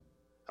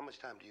How much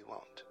time do you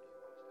want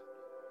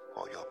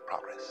for your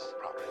progress?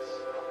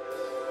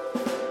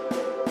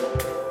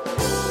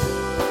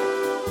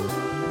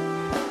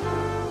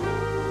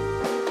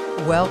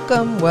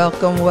 Welcome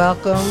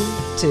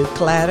to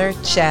Clatter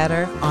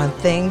Chatter on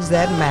Things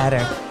That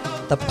Matter,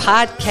 the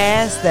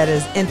podcast that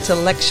is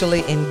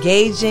intellectually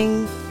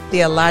engaging,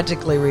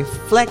 theologically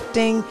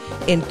reflecting,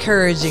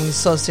 encouraging,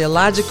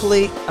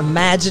 sociologically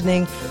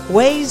imagining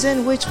ways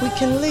in which we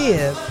can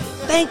live.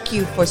 Thank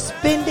you for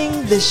spending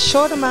this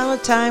short amount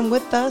of time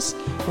with us.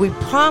 We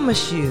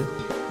promise you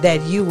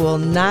that you will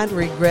not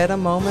regret a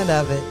moment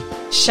of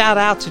it. Shout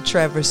out to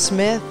Trevor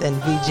Smith and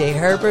VJ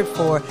Herbert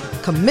for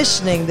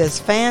commissioning this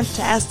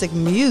fantastic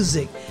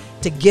music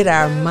to get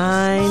our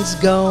minds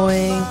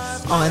going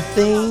on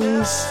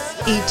things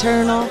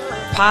eternal,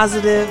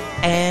 positive,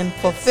 and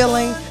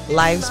fulfilling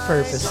life's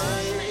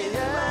purposes.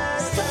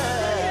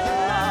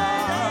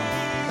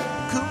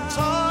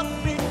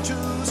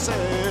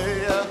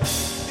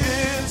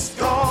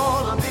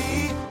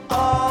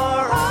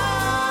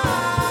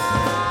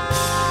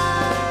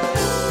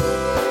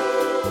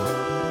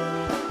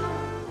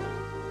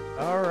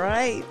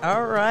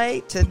 All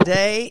right.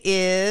 Today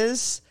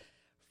is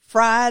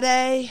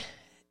Friday,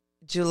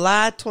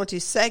 July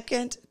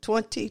 22nd,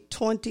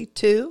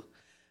 2022.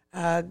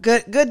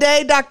 Good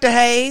day, Dr.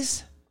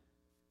 Hayes.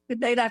 Good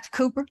day, Dr.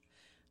 Cooper.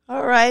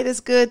 All right. It's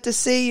good to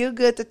see you.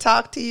 Good to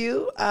talk to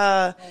you.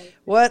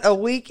 What a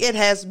week it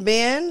has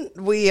been.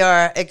 We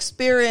are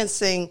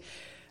experiencing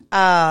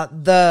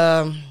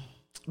the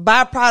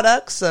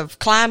byproducts of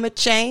climate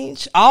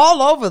change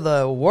all over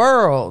the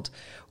world,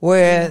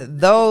 where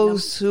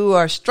those who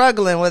are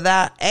struggling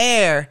without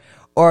air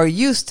or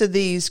used to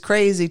these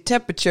crazy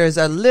temperatures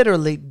are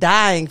literally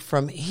dying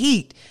from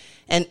heat.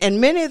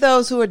 And many of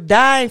those who are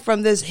dying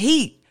from this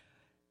heat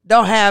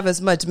don't have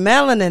as much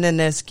melanin in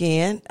their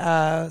skin.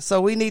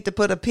 So we need to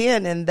put a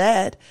pin in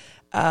that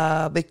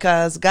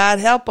because God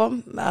help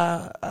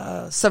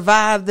them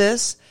survive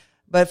this.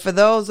 But for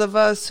those of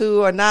us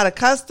who are not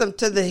accustomed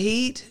to the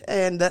heat,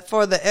 and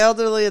for the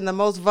elderly and the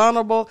most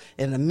vulnerable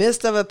in the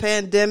midst of a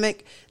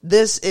pandemic,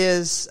 this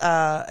is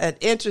an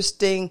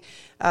interesting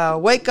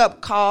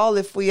wake-up call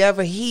if we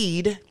ever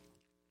heed,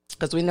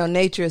 because we know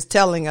nature is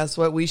telling us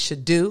what we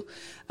should do.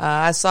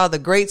 I saw the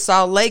Great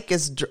Salt Lake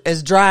is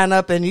drying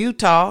up in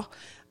Utah,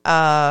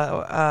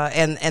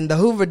 and the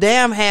Hoover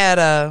Dam had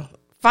a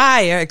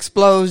fire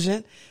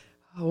explosion.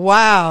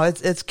 Wow,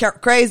 it's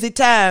crazy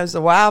times.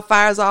 The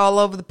wildfires all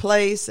over the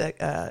place,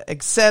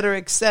 et cetera,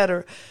 et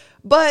cetera.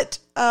 But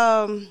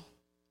then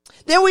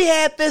we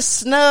had this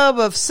snub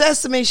of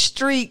Sesame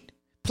Street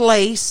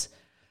place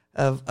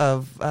of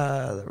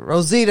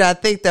Rosita. I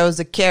think there was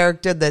a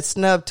character that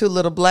snubbed two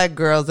little black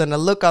girls, and the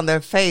look on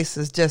their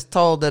faces just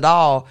told it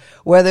all,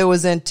 whether it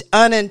was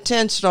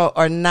unintentional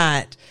or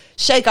not.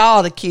 Shake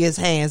all the kids'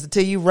 hands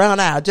until you run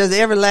out. Just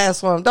every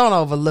last one. Don't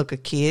overlook a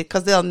kid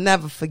because they'll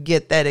never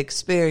forget that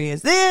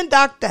experience. Then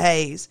Dr.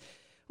 Hayes,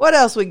 what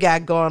else we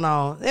got going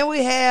on? Then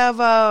we have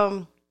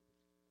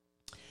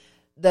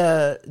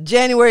the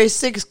January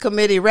 6th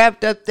committee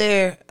wrapped up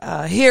their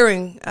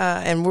hearing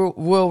and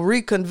we'll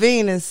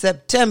reconvene in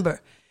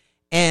September.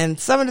 And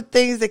some of the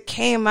things that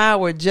came out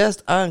were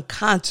just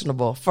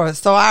unconscionable. For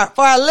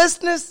our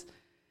listeners,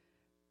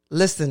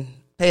 listen,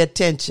 pay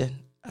attention.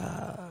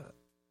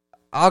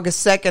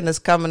 August 2nd is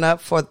coming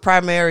up for the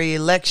primary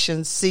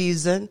election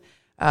season.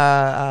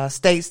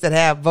 States that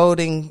have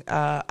voting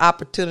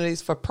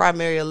opportunities for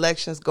primary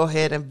elections, go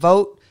ahead and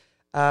vote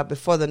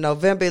before the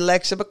November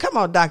election. But come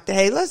on, Dr.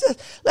 Hayes,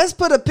 let's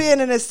put a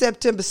pin in this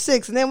September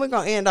 6th, and then we're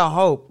going to end on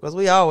hope, because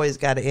we always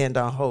got to end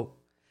on hope.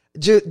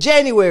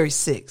 January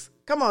 6th.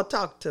 Come on,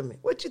 talk to me.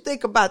 What you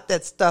think about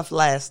that stuff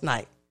last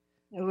night?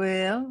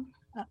 Well,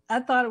 I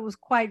thought it was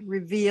quite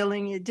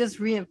revealing. It just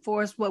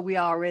reinforced what we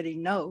already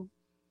know.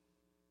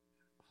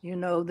 You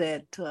know,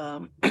 that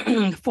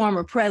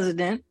former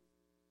president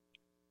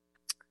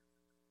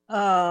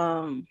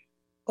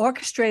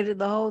orchestrated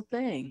the whole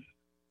thing.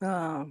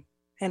 And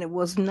it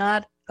was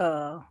not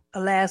a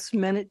last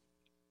minute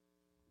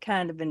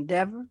kind of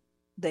endeavor.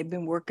 They've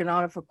been working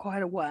on it for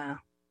quite a while.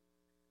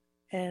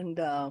 And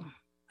I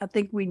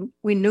think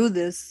we knew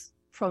this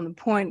from the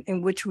point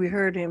in which we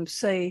heard him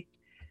say,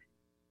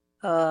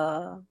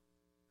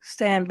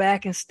 stand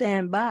back and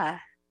stand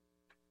by.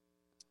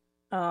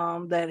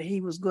 That he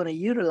was going to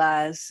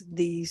utilize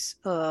these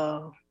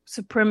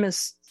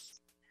supremacist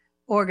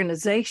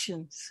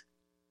organizations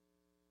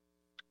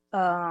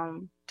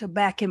to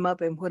back him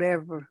up in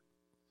whatever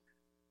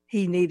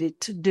he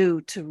needed to do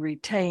to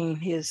retain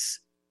his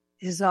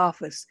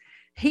office.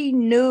 He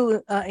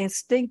knew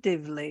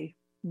instinctively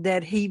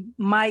that he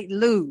might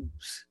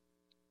lose,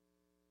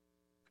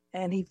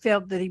 and he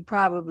felt that he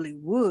probably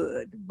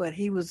would, but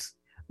he was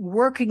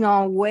working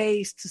on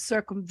ways to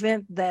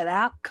circumvent that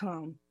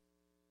outcome.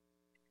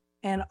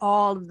 And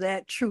all of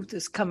that truth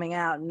is coming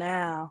out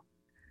now,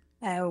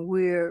 and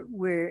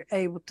we're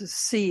able to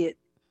see it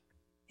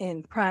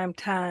in prime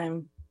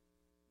time,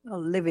 a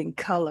living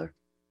color.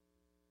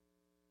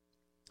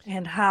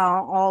 and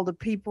how all the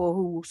people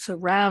who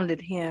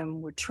surrounded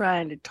him were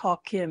trying to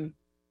talk him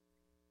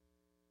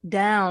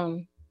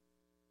down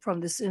from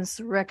this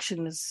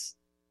insurrectionist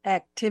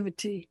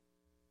activity,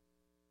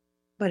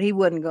 but he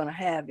wasn't going to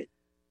have it.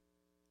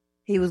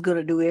 He was going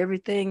to do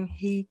everything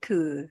he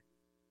could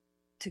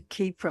to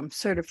keep from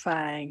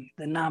certifying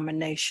the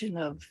nomination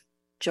of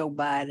Joe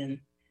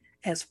Biden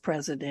as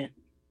president.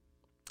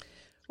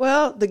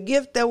 Well, the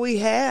gift that we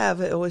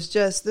have, it was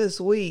just this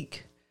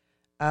week,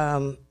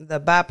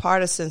 the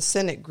bipartisan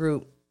Senate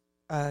group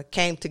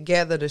came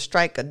together to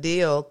strike a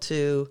deal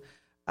to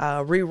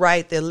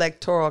rewrite the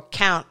Electoral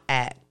Count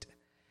Act.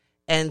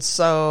 And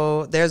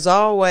so there's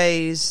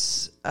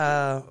always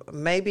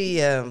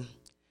maybe a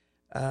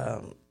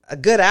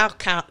good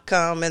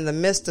outcome in the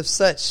midst of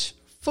such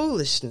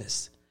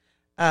foolishness.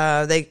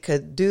 They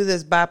could do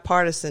this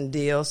bipartisan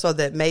deal so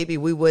that maybe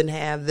we wouldn't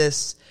have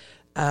this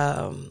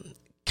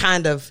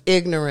kind of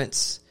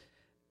ignorance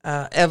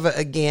ever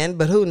again.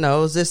 But who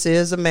knows? This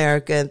is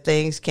America and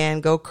things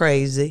can go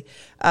crazy.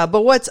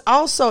 But what's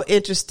also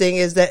interesting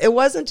is that it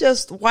wasn't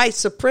just white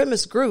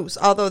supremacist groups,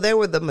 although they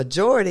were the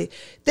majority.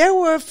 There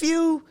were a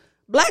few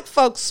black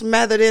folks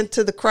smothered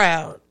into the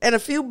crowd and a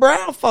few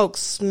brown folks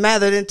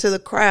smothered into the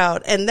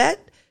crowd. And that,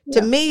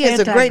 to me, is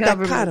a great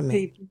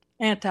dichotomy.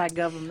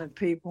 Anti-government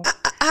people.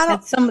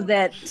 And some of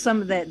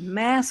that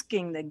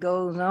masking that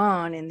goes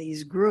on in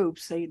these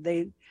groups,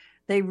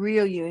 they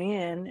reel you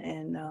in,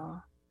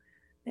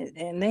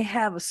 and they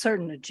have a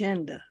certain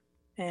agenda.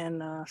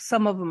 And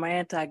some of them are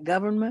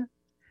anti-government.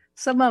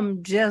 Some of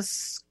them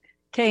just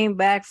came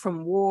back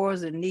from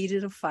wars and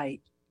needed a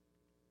fight.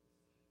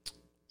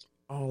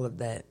 All of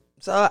that.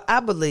 So I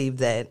believe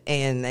that,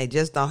 and they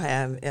just don't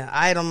have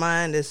idle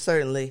mind is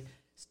certainly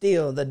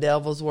still the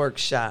devil's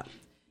workshop.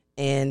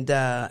 And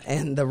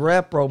the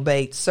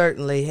reprobate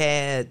certainly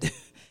had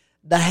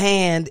the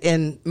hand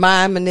in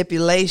mind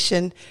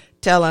manipulation,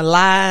 telling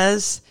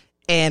lies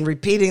and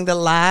repeating the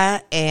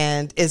lie.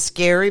 And it's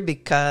scary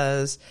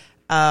because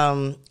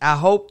I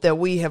hope that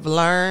we have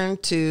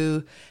learned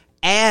to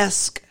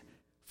ask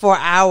for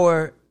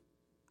our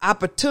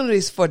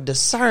opportunities for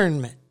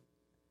discernment.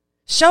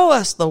 Show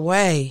us the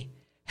way.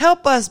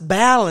 Help us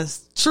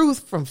balance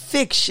truth from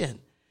fiction.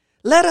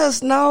 Let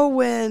us know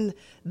when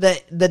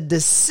the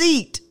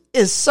deceit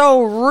is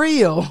so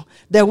real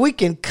that we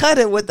can cut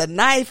it with a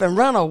knife and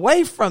run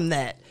away from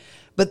that.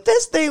 But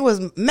this thing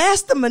was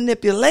master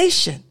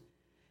manipulation.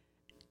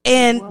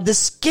 And the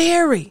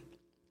scary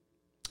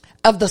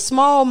of the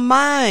small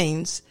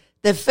minds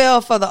that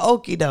fell for the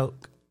okie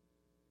doke.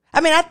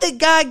 I mean, I think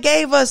God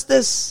gave us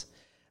this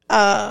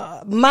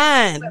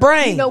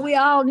brain. We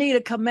all need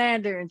a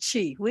commander in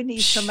chief. We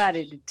need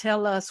somebody to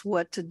tell us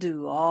what to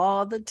do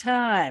all the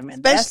time.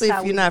 And especially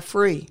if you're not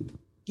free.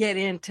 Get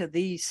into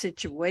these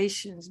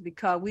situations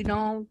because we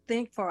don't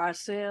think for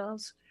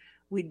ourselves.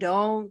 We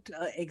don't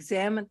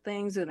examine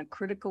things in a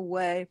critical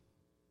way.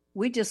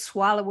 We just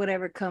swallow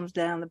whatever comes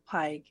down the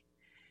pike.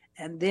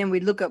 And then we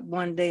look up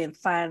one day and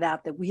find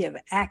out that we have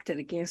acted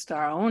against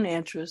our own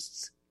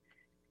interests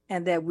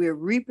and that we're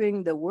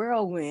reaping the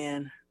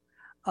whirlwind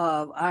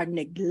of our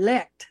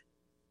neglect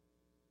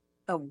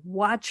of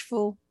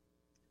watchful,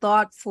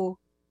 thoughtful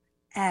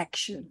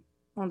action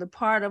on the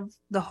part of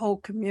the whole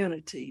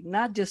community,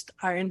 not just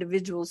our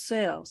individual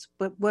selves,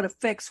 but what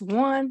affects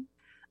one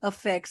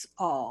affects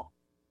all.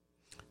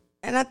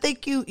 And I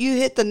think you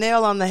hit the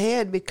nail on the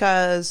head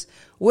because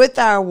with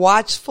our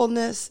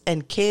watchfulness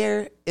and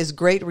care is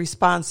great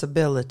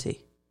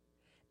responsibility.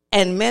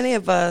 And many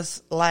of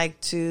us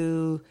like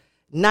to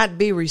not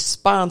be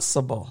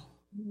responsible.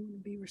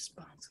 Be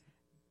responsible.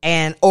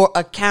 Or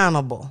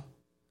accountable.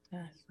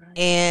 That's right.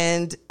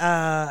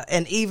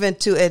 And even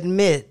to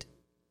admit,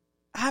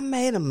 I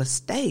made a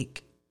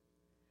mistake.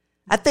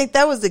 I think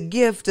that was the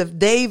gift of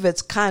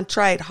David's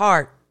contrite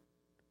heart.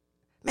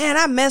 Man,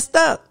 I messed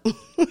up.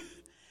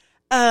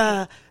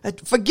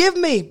 Forgive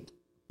me,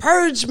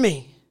 purge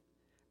me,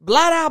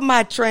 blot out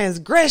my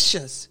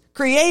transgressions,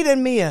 create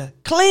in me a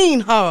clean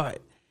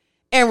heart,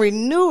 and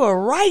renew a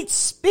right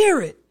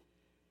spirit.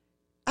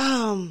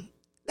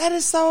 That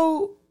is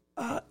so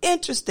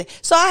interesting.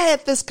 So I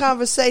had this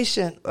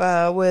conversation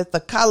with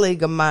a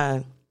colleague of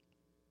mine,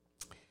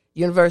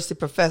 University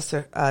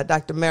professor,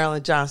 Dr.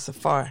 Marilyn Johnson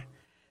Farr,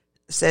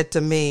 said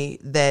to me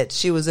that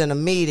she was in a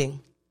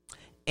meeting.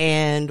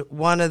 And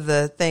one of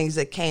the things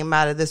that came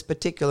out of this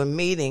particular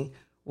meeting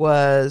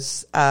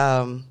was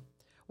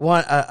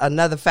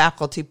another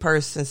faculty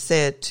person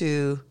said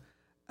to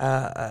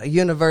a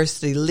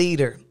university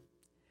leader,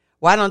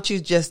 why don't you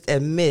just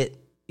admit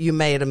you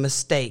made a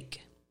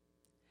mistake?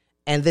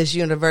 And this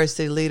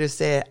university leader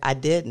said, I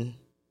didn't.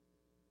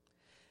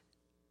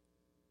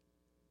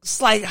 It's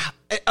like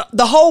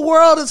the whole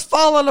world is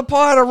falling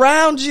apart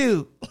around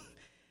you.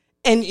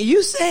 And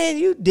you saying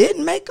you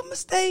didn't make a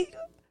mistake?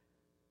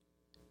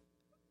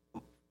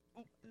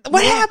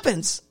 What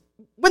happens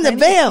when the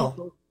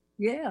veil?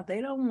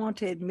 They don't want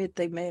to admit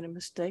they made a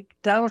mistake.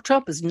 Donald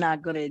Trump is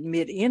not going to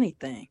admit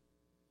anything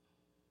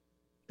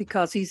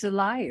because he's a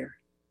liar.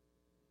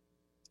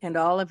 and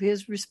all of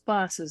his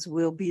responses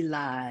will be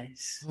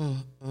lies.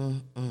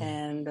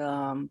 And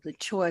the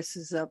choice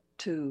is up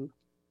to,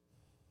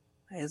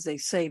 as they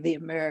say, the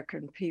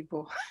American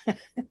people,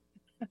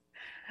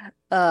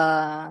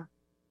 to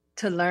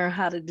learn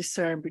how to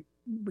discern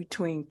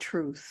between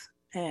truth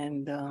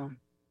and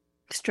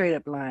straight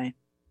up lying.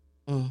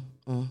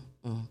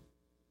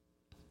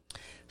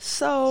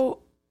 So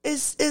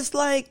it's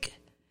like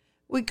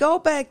we go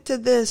back to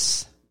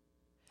this.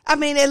 I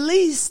mean, at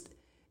least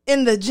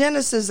in the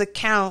Genesis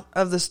account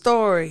of the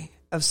story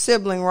of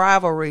sibling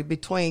rivalry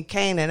between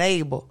Cain and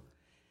Abel,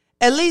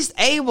 at least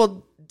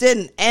Abel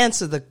didn't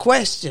answer the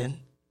question.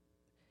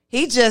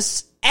 He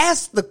just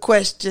asked the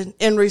question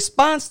in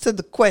response to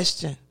the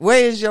question,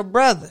 where is your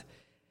brother?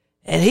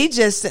 And he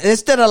just,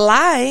 instead of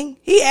lying,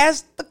 he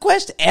asked the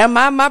question, am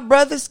I my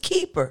brother's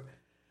keeper?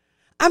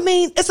 I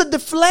mean, it's a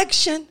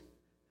deflection,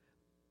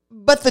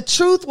 but the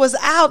truth was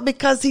out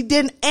because he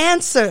didn't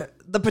answer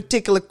the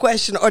particular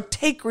question or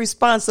take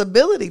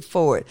responsibility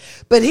for it.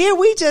 But here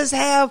we just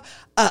have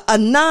a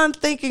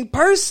non-thinking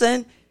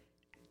person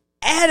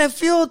adding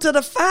fuel to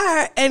the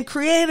fire and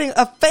creating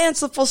a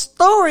fanciful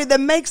story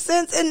that makes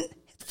sense in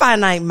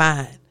finite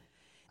mind.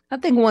 I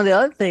think one of the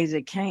other things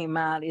that came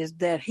out is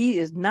that he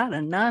is not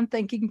a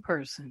non-thinking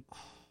person.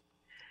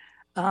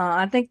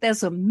 I think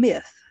that's a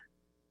myth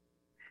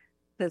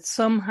that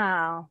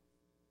somehow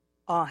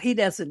he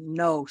doesn't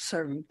know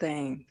certain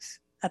things.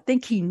 I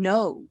think he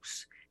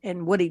knows.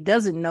 And what he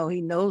doesn't know,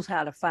 he knows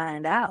how to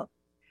find out.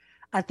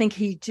 I think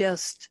he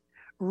just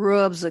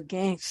rubs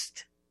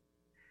against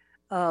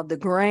the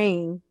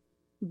grain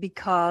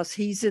because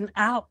he's an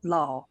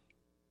outlaw.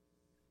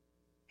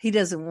 He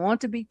doesn't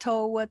want to be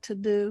told what to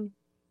do,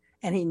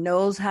 and he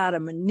knows how to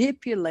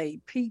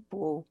manipulate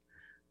people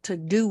to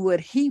do what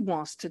he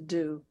wants to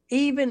do,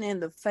 even in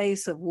the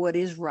face of what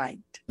is right.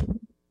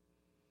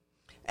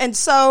 And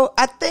so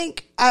I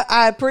think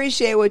I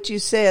appreciate what you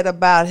said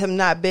about him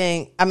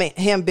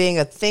him being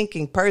a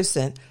thinking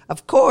person,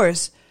 of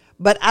course,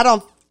 but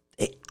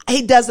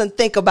he doesn't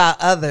think about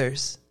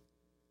others.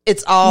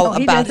 It's all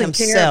about himself. He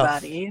doesn't care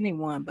about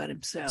anyone but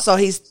himself. So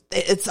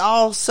it's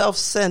all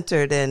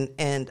self-centered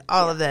and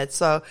all of that.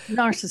 So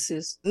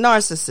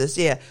narcissist,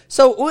 yeah.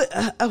 So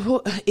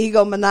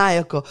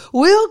egomaniacal.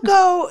 We'll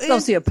go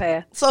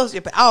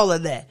sociopath, all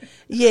of that.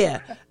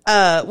 Yeah.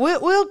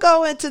 We'll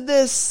go into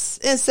this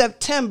in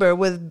September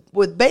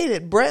with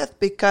bated breath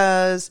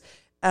because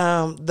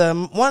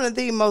one of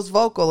the most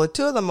vocal, or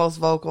two of the most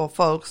vocal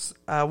folks,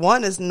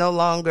 one is no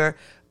longer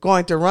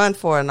going to run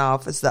for an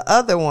office. The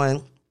other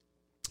one,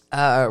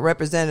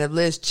 Representative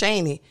Liz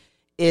Cheney,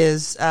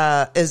 is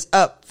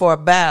up for a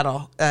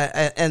battle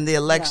in the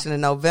election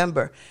in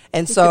November,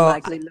 and he so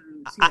lose,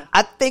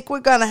 I think we're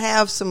going to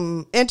have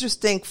some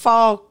interesting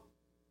fall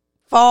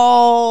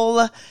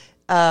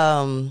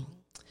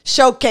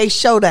showcase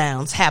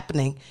showdowns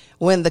happening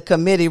when the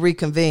committee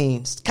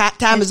reconvenes.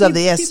 Time is of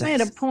the essence. She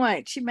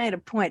made a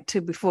point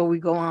too. Before we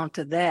go on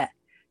to that,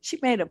 she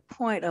made a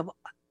point of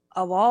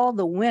all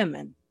the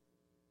women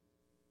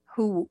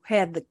who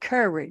had the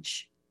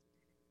courage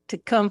to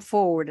come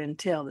forward and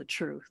tell the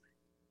truth.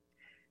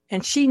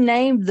 And she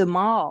named them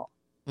all,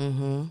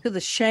 to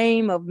the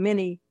shame of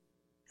many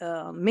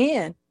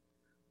men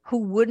who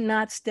would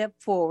not step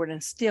forward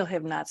and still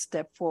have not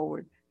stepped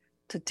forward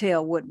to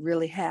tell what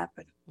really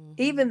happened.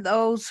 Even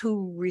those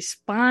who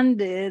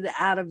responded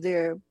out of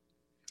their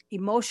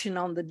emotion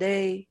on the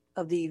day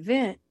of the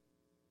event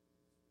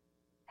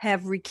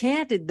have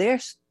recanted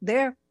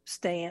their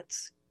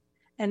stance,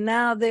 and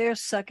now they're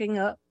sucking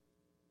up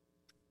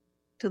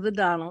to the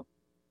Donald,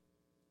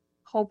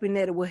 hoping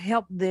that it will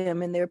help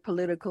them in their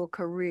political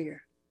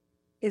career.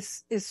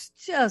 It's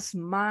just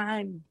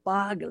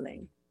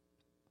mind-boggling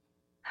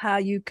how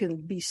you can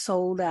be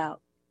sold out.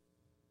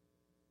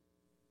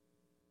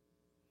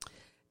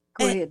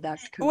 Go ahead,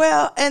 Dr. Cooper.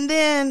 Well,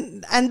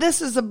 and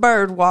this is a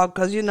bird walk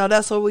because,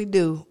 that's what we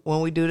do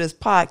when we do this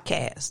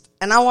podcast.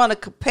 And I want to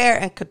compare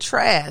and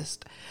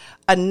contrast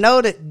a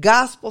noted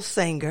gospel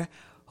singer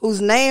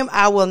whose name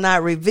I will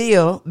not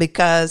reveal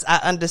because I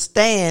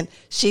understand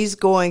she's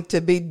going to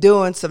be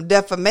doing some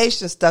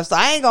defamation stuff. So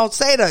I ain't going to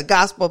say the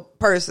gospel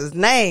person's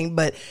name,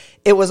 but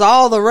it was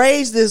all the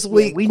rage this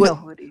week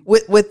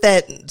with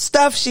that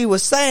stuff she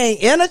was saying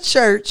in a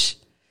church.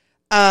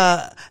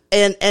 And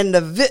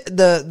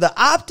the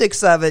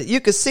optics of it, you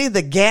could see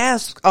the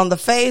gasp on the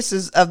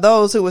faces of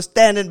those who were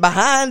standing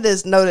behind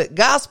this noted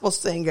gospel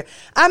singer.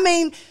 I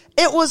mean,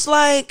 it was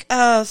like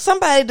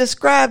somebody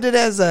described it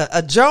as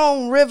a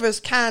Joan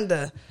Rivers kind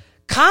of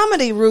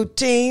comedy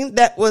routine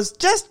that was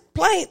just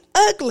plain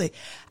ugly.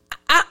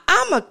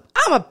 I'm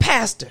a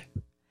pastor,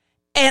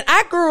 and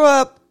I grew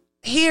up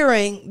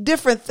hearing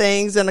different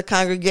things in the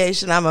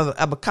congregation. I'm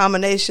a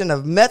combination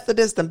of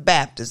Methodist and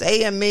Baptist,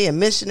 AME and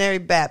Missionary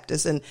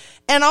Baptist, and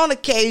on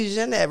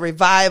occasion at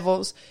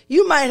revivals,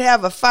 you might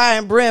have a fire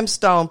and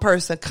brimstone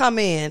person come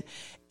in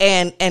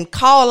and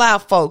call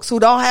out folks who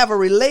don't have a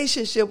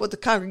relationship with the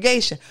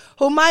congregation,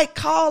 who might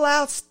call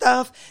out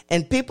stuff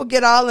and people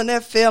get all in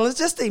their feelings,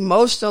 just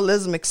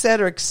emotionalism, et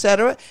cetera,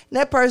 and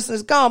that person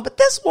is gone. But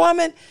this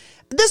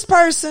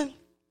person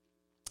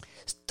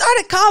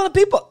started calling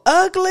people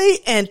ugly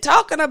and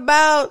talking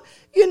about,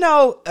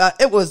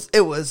 it was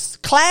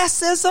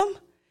classism.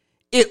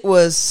 It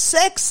was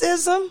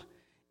sexism.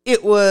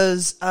 It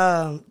was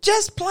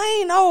just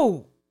plain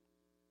old.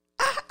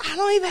 I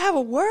don't even have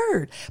a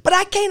word, but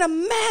I can't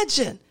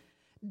imagine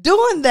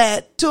doing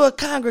that to a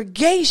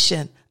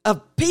congregation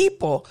of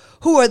people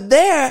who are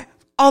there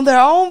on their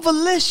own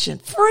volition,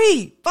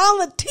 free,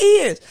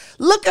 volunteers,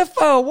 looking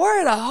for a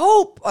word of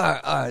hope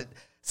or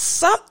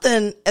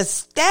something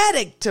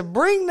ecstatic to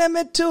bring them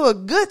into a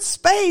good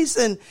space.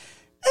 And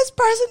this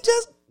person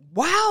just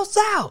wows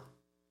out.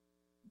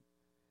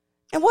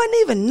 It wasn't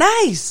even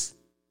nice.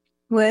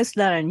 Well, it's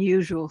not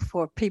unusual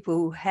for people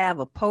who have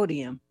a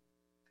podium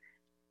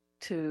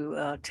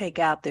to take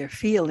out their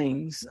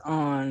feelings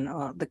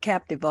on the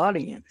captive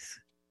audience.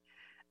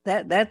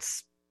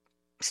 That's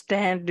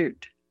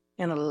standard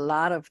in a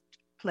lot of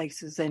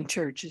places and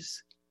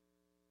churches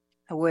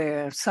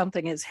where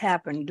something has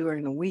happened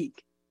during the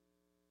week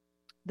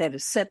that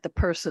has set the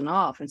person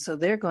off. And so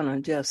they're going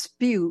to just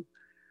spew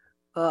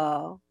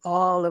all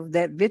of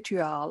that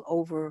vitriol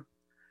over,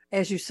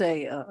 as you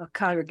say, a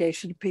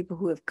congregation of people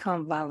who have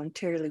come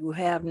voluntarily, who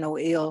have no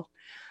ill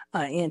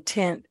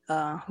intent,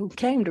 who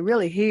came to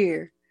really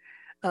hear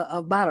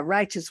about a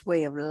righteous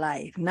way of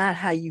life, not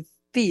how you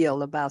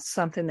feel about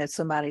something that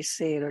somebody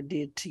said or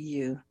did to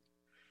you.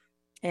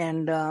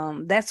 And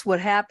that's what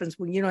happens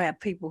when you don't have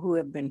people who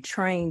have been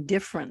trained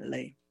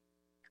differently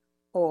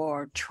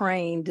or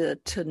trained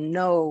to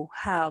know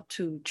how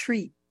to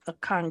treat a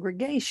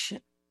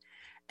congregation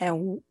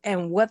and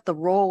what the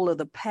role of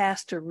the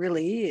pastor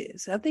really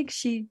is. I think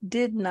she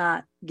did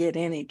not get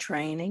any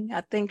training.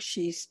 I think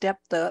she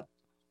stepped up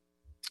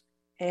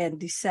and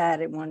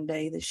decided one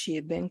day that she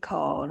had been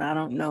called. I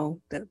don't know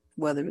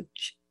whether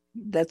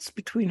that's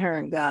between her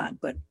and God,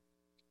 but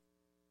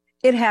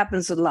it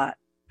happens a lot,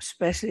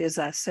 especially, as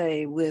I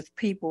say, with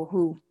people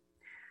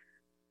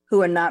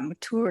who are not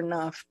mature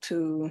enough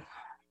to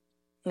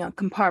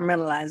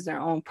compartmentalize their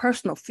own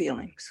personal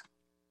feelings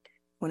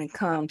when it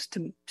comes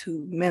to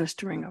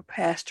ministering or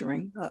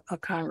pastoring a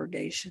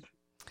congregation.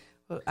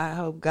 I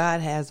hope God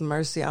has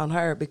mercy on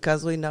her,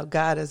 because we know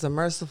God is a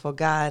merciful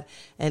God,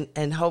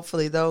 and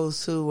hopefully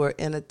those who were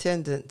in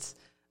attendance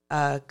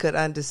could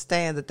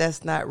understand that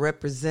that's not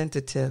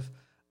representative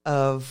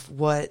of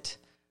what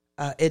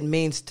it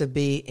means to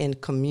be in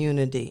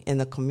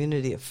the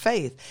community of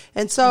faith.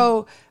 And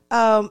so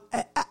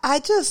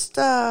I just,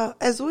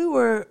 as we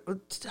were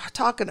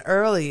talking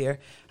earlier,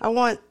 I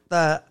want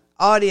the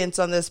audience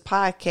on this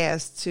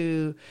podcast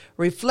to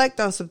reflect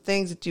on some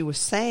things that you were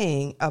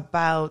saying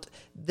about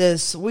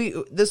this.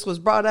 This was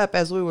brought up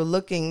as we were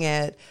looking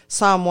at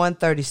Psalm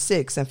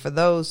 136. And for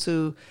those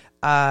who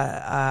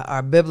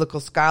are biblical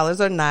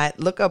scholars or not,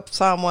 look up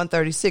Psalm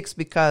 136,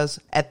 because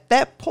at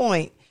that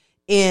point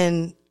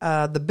in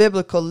the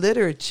biblical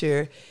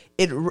literature,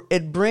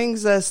 it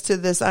brings us to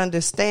this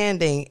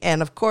understanding.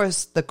 And of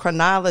course, the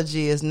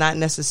chronology is not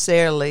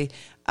necessarily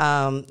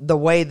the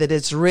way that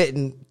it's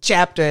written,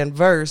 chapter and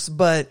verse,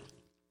 but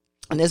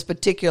in this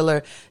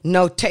particular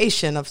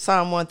notation of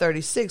Psalm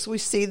 136, we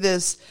see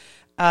this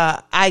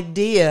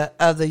idea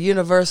of the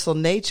universal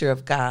nature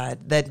of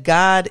God, that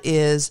God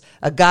is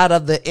a God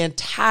of the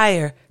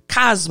entire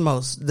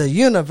cosmos, the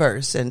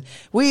universe. And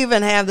we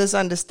even have this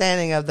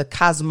understanding of the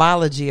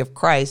cosmology of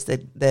Christ,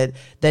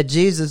 that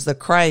Jesus the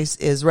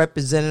Christ is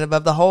representative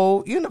of the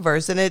whole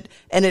universe. And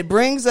it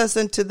brings us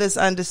into this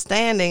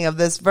understanding of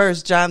this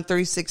verse, John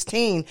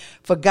 3:16,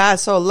 for God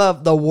so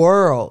loved the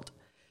world,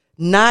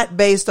 not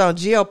based on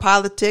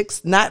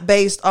geopolitics, not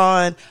based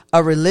on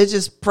a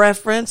religious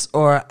preference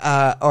or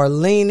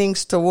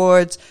leanings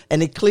towards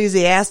an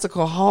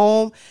ecclesiastical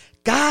home.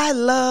 God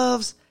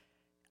loves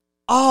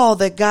all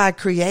that God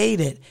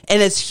created,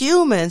 and it's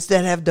humans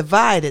that have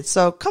divided.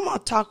 So come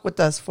on, talk with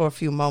us for a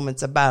few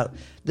moments about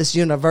this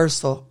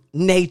universal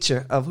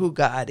nature of who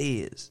God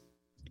is.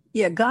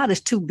 Yeah, God is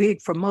too big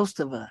for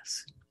most of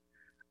us.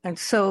 And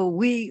so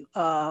we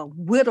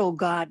whittle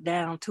God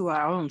down to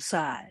our own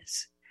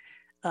size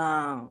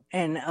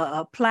and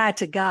apply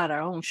to God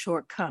our own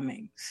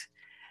shortcomings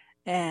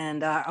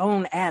and our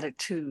own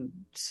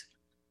attitudes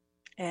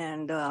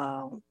and,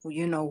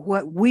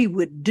 what we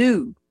would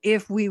do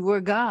if we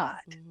were God.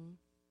 Mm-hmm.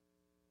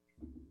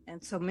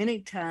 And so many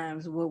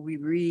times what we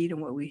read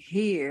and what we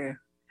hear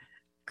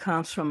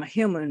comes from a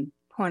human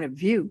point of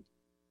view.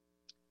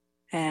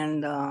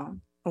 And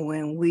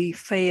when we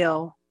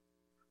fail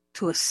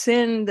to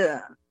ascend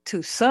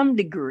to some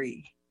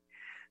degree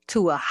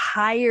to a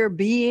higher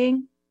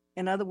being,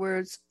 in other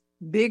words,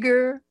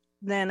 bigger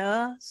than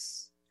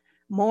us,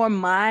 more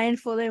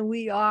mindful than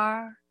we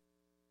are,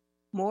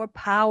 more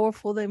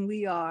powerful than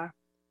we are,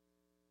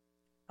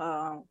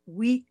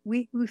 we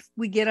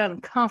get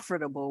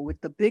uncomfortable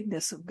with the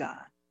bigness of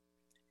God.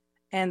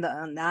 And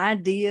the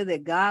idea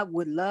that God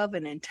would love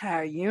an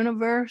entire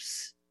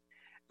universe,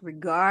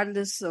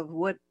 regardless of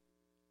what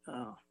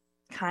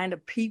kind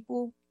of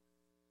people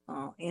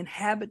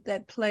inhabit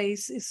that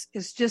place,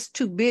 is just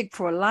too big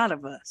for a lot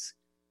of us.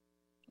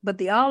 But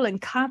the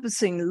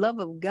all-encompassing love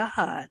of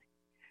God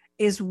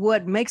is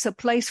what makes a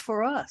place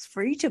for us,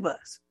 for each of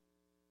us.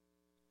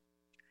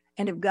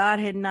 And if God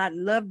had not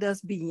loved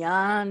us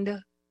beyond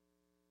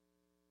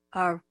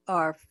our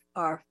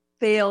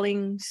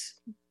failings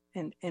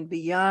and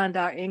beyond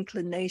our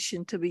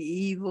inclination to be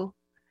evil,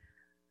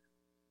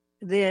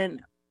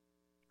 then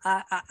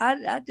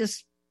I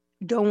just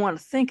don't want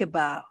to think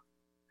about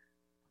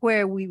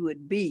where we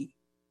would be.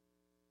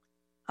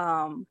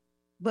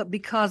 But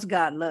because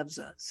God loves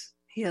us,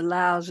 he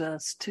allows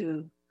us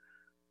to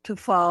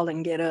fall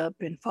and get up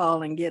and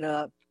fall and get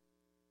up,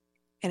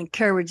 and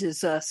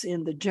encourages us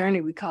in the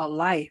journey we call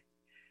life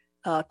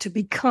to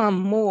become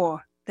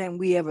more than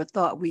we ever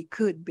thought we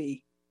could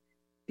be,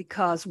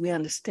 because we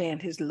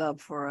understand his love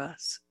for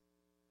us.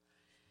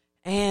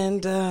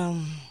 And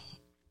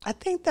I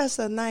think that's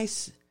a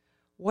nice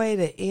way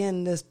to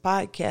end this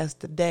podcast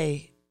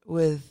today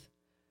with,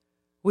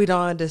 we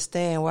don't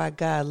understand why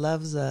God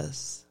loves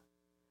us.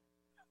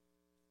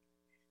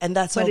 And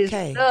that's but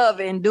okay. His love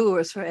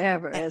endures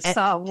forever, as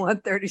Psalm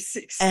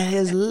 136. And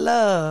his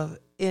love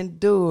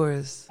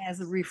endures.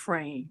 As a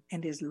refrain,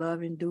 and his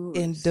love endures.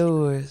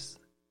 Endures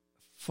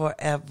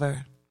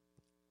forever.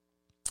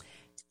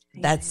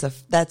 Amen.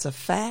 That's a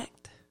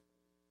fact,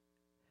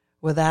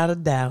 without a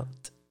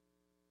doubt.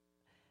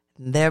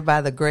 And there,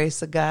 by the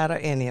grace of God, or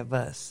any of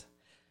us.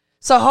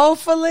 So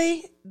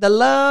hopefully the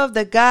love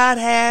that God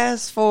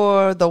has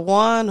for the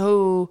one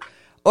who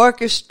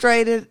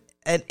orchestrated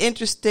an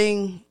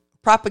interesting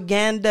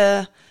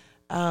propaganda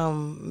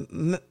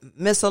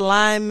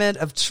misalignment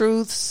of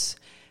truths,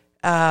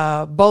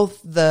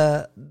 both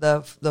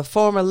the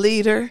former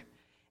leader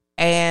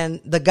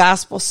and the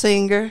gospel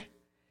singer,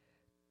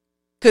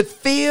 could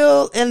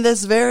feel in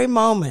this very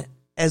moment,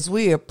 as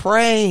we are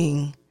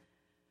praying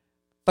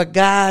for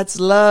God's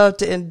love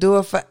to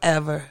endure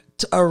forever,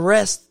 to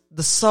arrest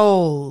the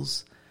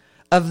souls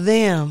of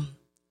them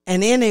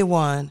and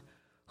anyone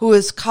who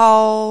has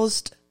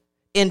caused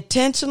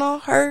intentional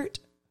hurt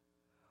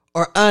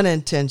or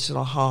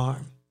unintentional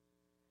harm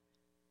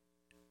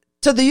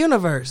to the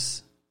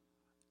universe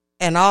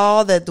and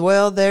all that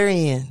dwell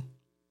therein.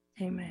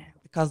 Amen.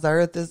 Because the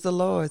earth is the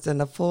Lord's and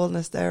the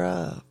fullness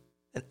thereof.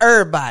 And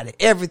everybody,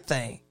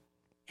 everything.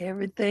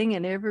 Everything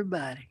and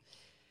everybody.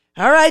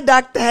 All right,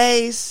 Dr.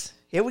 Hayes,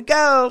 here we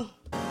go.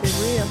 Be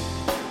real.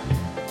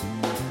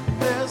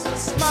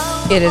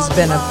 It has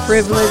been a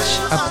privilege,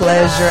 a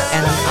pleasure,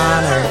 and an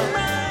honor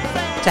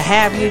to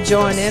have you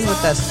join in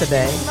with us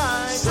today.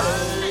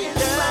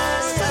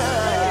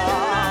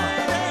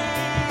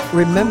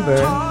 Remember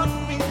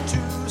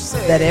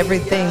that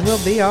everything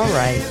will be all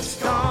right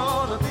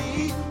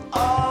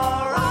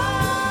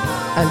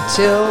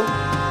until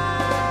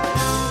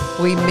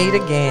we meet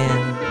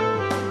again.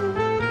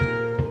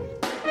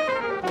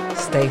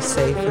 Stay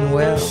safe and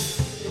well.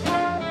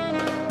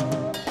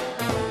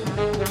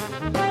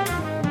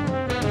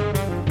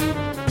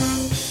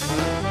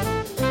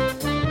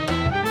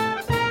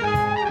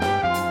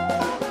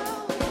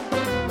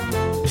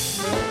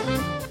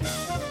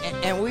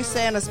 And we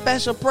saying a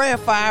special prayer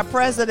for our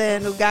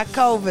president who got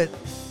COVID.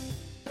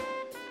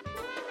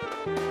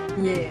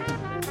 Yeah.